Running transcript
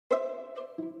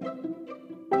We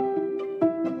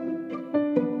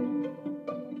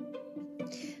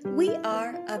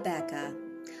are Abeka,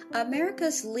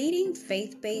 America's leading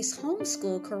faith-based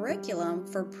homeschool curriculum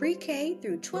for pre-K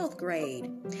through 12th grade.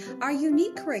 Our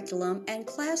unique curriculum and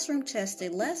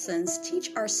classroom-tested lessons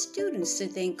teach our students to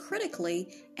think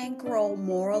critically and grow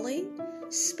morally,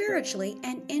 spiritually,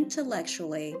 and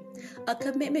intellectually. A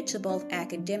commitment to both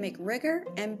academic rigor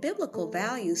and biblical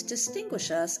values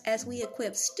distinguish us as we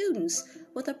equip students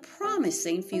with a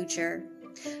promising future.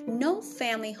 No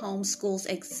family homeschools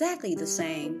exactly the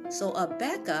same, so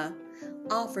Abeka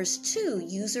offers two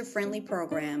user-friendly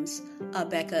programs: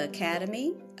 Abeka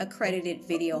Academy, accredited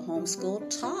video homeschool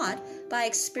taught by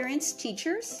experienced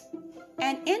teachers,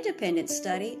 and independent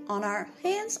study on our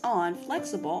hands-on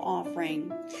flexible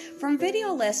offering. From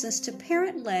video lessons to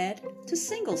parent-led to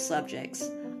single subjects,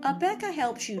 Abeka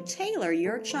helps you tailor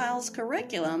your child's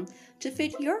curriculum to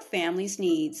fit your family's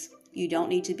needs. You don't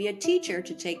need to be a teacher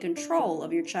to take control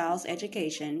of your child's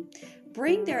education.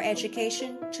 Bring their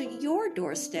education to your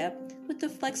doorstep with the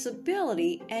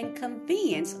flexibility and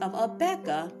convenience of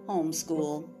Abeka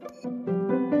Homeschool.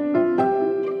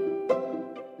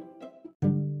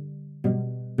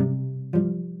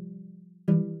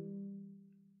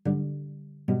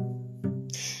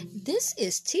 This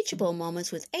is Teachable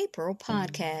Moments with April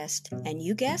podcast, and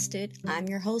you guessed it, I'm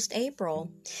your host,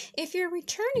 April. If you're a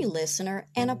returning listener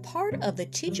and a part of the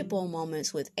Teachable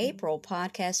Moments with April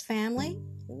podcast family,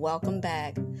 welcome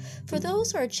back. For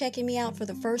those who are checking me out for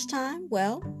the first time,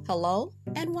 well, hello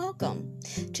and welcome.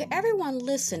 To everyone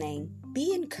listening,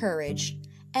 be encouraged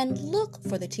and look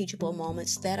for the teachable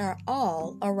moments that are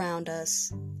all around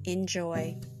us.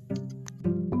 Enjoy.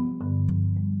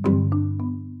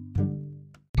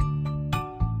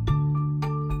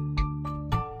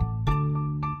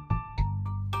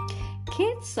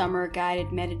 Kids Summer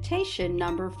Guided Meditation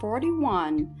number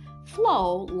 41,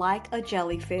 Flow Like a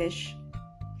Jellyfish.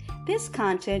 This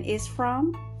content is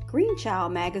from Green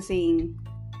Child Magazine.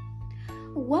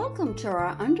 Welcome to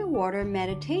our underwater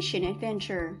meditation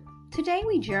adventure. Today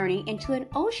we journey into an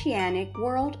oceanic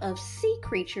world of sea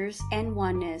creatures and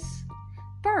oneness.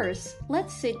 First,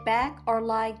 let's sit back or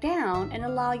lie down and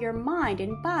allow your mind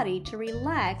and body to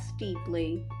relax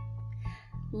deeply.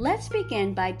 Let's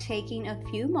begin by taking a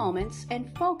few moments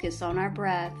and focus on our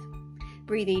breath.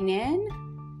 Breathing in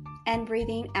and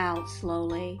breathing out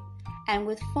slowly, and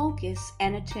with focus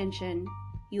and attention,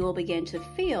 you will begin to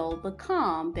feel the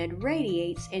calm that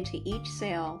radiates into each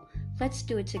cell. Let's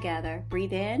do it together.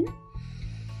 Breathe in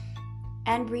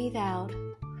and breathe out.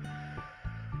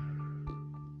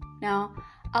 Now,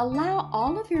 allow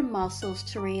all of your muscles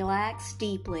to relax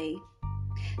deeply.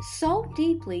 So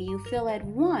deeply you feel at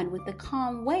one with the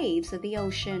calm waves of the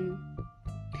ocean.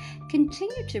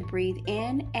 Continue to breathe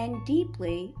in and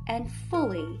deeply and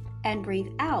fully, and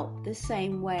breathe out the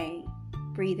same way.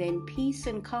 Breathe in peace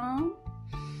and calm,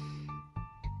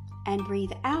 and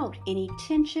breathe out any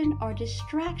tension or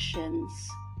distractions.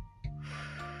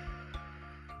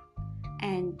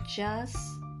 And just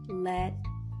let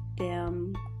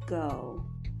them go.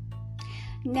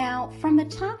 Now, from the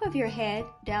top of your head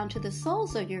down to the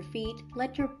soles of your feet,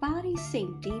 let your body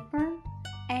sink deeper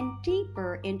and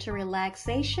deeper into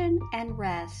relaxation and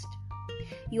rest.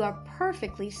 You are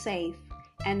perfectly safe,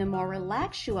 and the more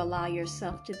relaxed you allow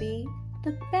yourself to be,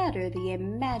 the better the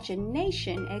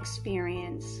imagination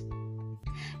experience.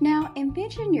 Now,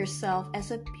 envision yourself as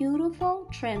a beautiful,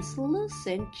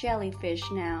 translucent jellyfish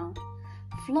now,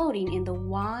 floating in the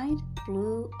wide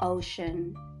blue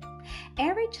ocean.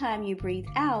 Every time you breathe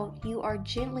out, you are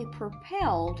gently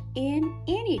propelled in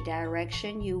any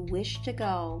direction you wish to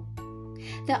go.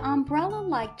 The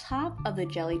umbrella-like top of the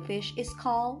jellyfish is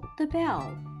called the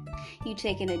bell. You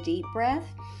take in a deep breath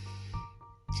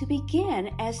to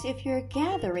begin as if you're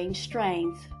gathering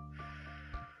strength.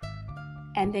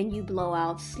 And then you blow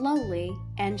out slowly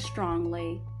and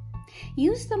strongly.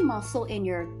 Use the muscle in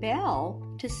your bell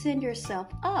to send yourself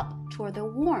up toward the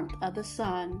warmth of the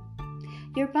sun.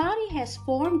 Your body has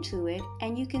formed to it,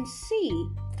 and you can see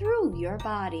through your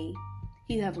body.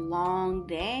 You have long,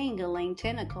 dangling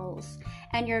tentacles,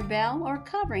 and your bell or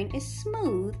covering is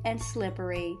smooth and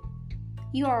slippery.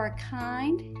 You are a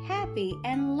kind, happy,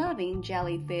 and loving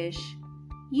jellyfish.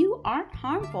 You aren't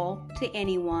harmful to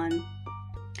anyone.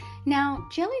 Now,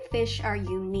 jellyfish are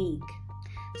unique.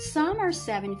 Some are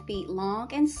 7 feet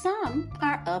long, and some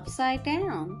are upside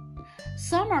down.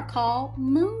 Some are called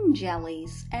moon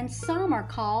jellies, and some are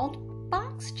called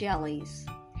box jellies.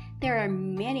 There are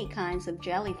many kinds of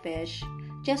jellyfish,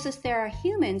 just as there are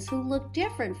humans who look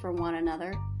different from one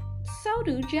another. So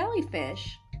do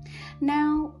jellyfish.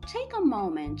 Now, take a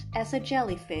moment as a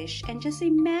jellyfish and just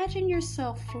imagine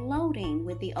yourself floating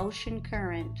with the ocean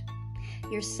current.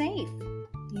 You're safe,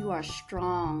 you are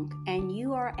strong, and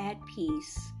you are at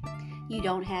peace. You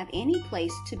don't have any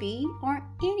place to be or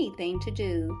anything to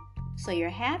do, so you're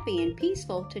happy and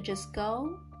peaceful to just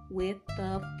go with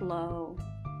the flow.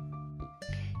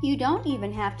 You don't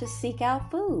even have to seek out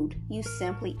food. You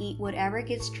simply eat whatever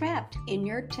gets trapped in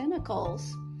your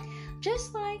tentacles,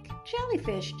 just like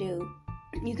jellyfish do.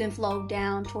 You can float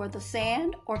down toward the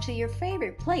sand or to your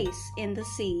favorite place in the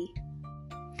sea.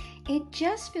 It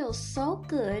just feels so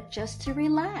good just to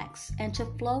relax and to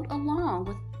float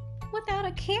along without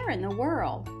a care in the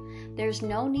world. There's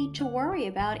no need to worry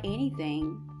about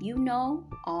anything. You know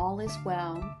all is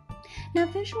well. Now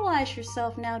visualize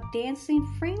yourself now dancing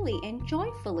freely and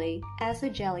joyfully as a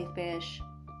jellyfish.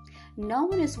 No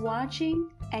one is watching,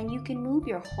 and you can move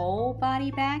your whole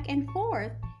body back and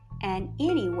forth and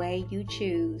any way you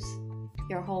choose.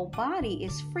 Your whole body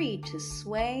is free to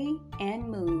sway and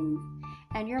move,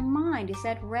 and your mind is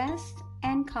at rest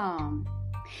and calm.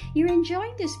 You're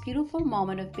enjoying this beautiful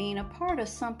moment of being a part of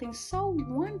something so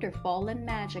wonderful and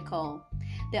magical.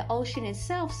 The ocean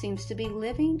itself seems to be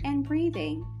living and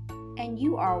breathing, and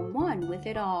you are one with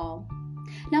it all.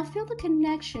 Now feel the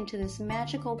connection to this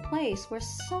magical place where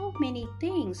so many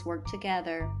things work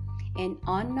together in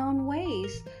unknown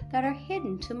ways that are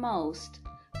hidden to most,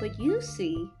 but you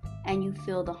see and you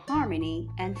feel the harmony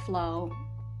and flow.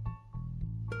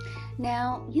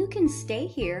 Now you can stay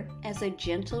here as a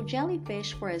gentle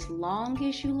jellyfish for as long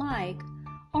as you like,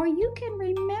 or you can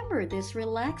remember this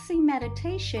relaxing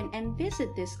meditation and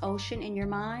visit this ocean in your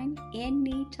mind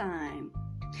anytime.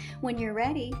 When you're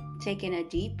ready, take in a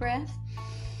deep breath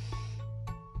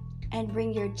and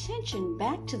bring your attention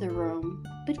back to the room,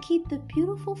 but keep the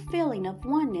beautiful feeling of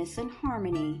oneness and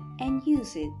harmony and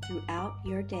use it throughout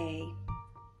your day.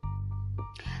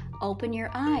 Open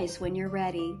your eyes when you're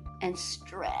ready and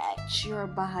stretch your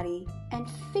body and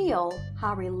feel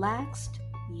how relaxed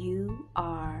you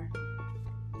are.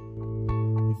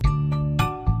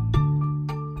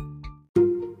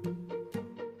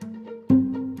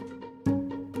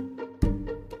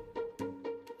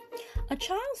 A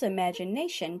child's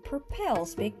imagination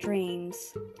propels big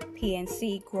dreams.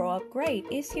 PNC Grow Up Great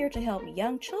is here to help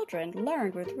young children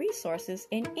learn with resources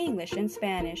in English and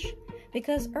Spanish,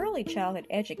 because early childhood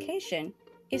education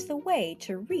is the way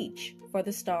to reach for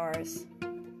the stars.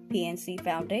 PNC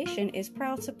Foundation is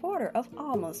proud supporter of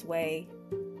Alma's Way.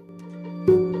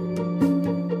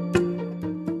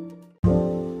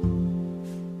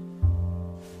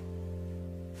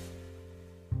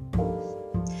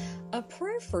 A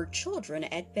prayer for children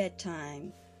at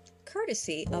bedtime,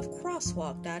 courtesy of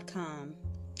crosswalk.com.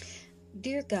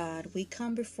 Dear God, we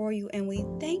come before you and we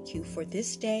thank you for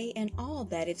this day and all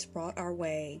that it's brought our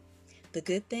way, the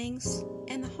good things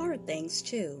and the hard things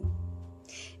too.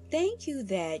 Thank you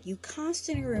that you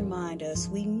constantly remind us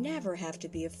we never have to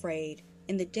be afraid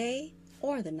in the day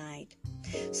or the night.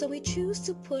 So we choose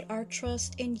to put our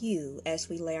trust in you as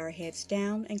we lay our heads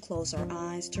down and close our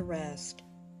eyes to rest.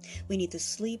 We need the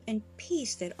sleep and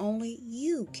peace that only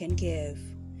you can give.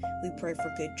 We pray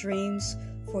for good dreams,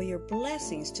 for your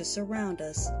blessings to surround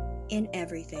us in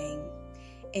everything.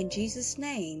 In Jesus'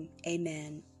 name,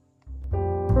 amen.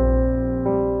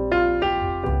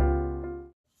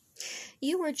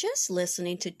 You were just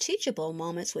listening to Teachable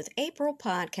Moments with April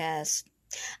podcast.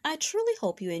 I truly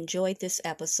hope you enjoyed this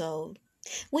episode.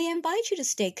 We invite you to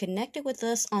stay connected with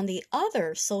us on the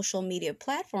other social media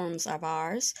platforms of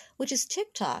ours, which is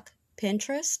TikTok,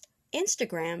 Pinterest,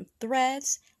 Instagram,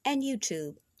 Threads, and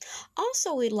YouTube.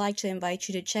 Also, we'd like to invite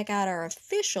you to check out our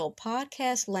official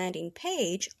podcast landing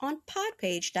page on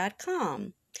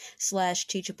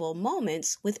podpage.com/Teachable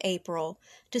Moments with April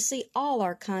to see all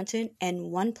our content in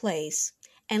one place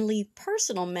and leave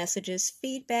personal messages,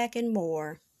 feedback, and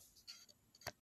more.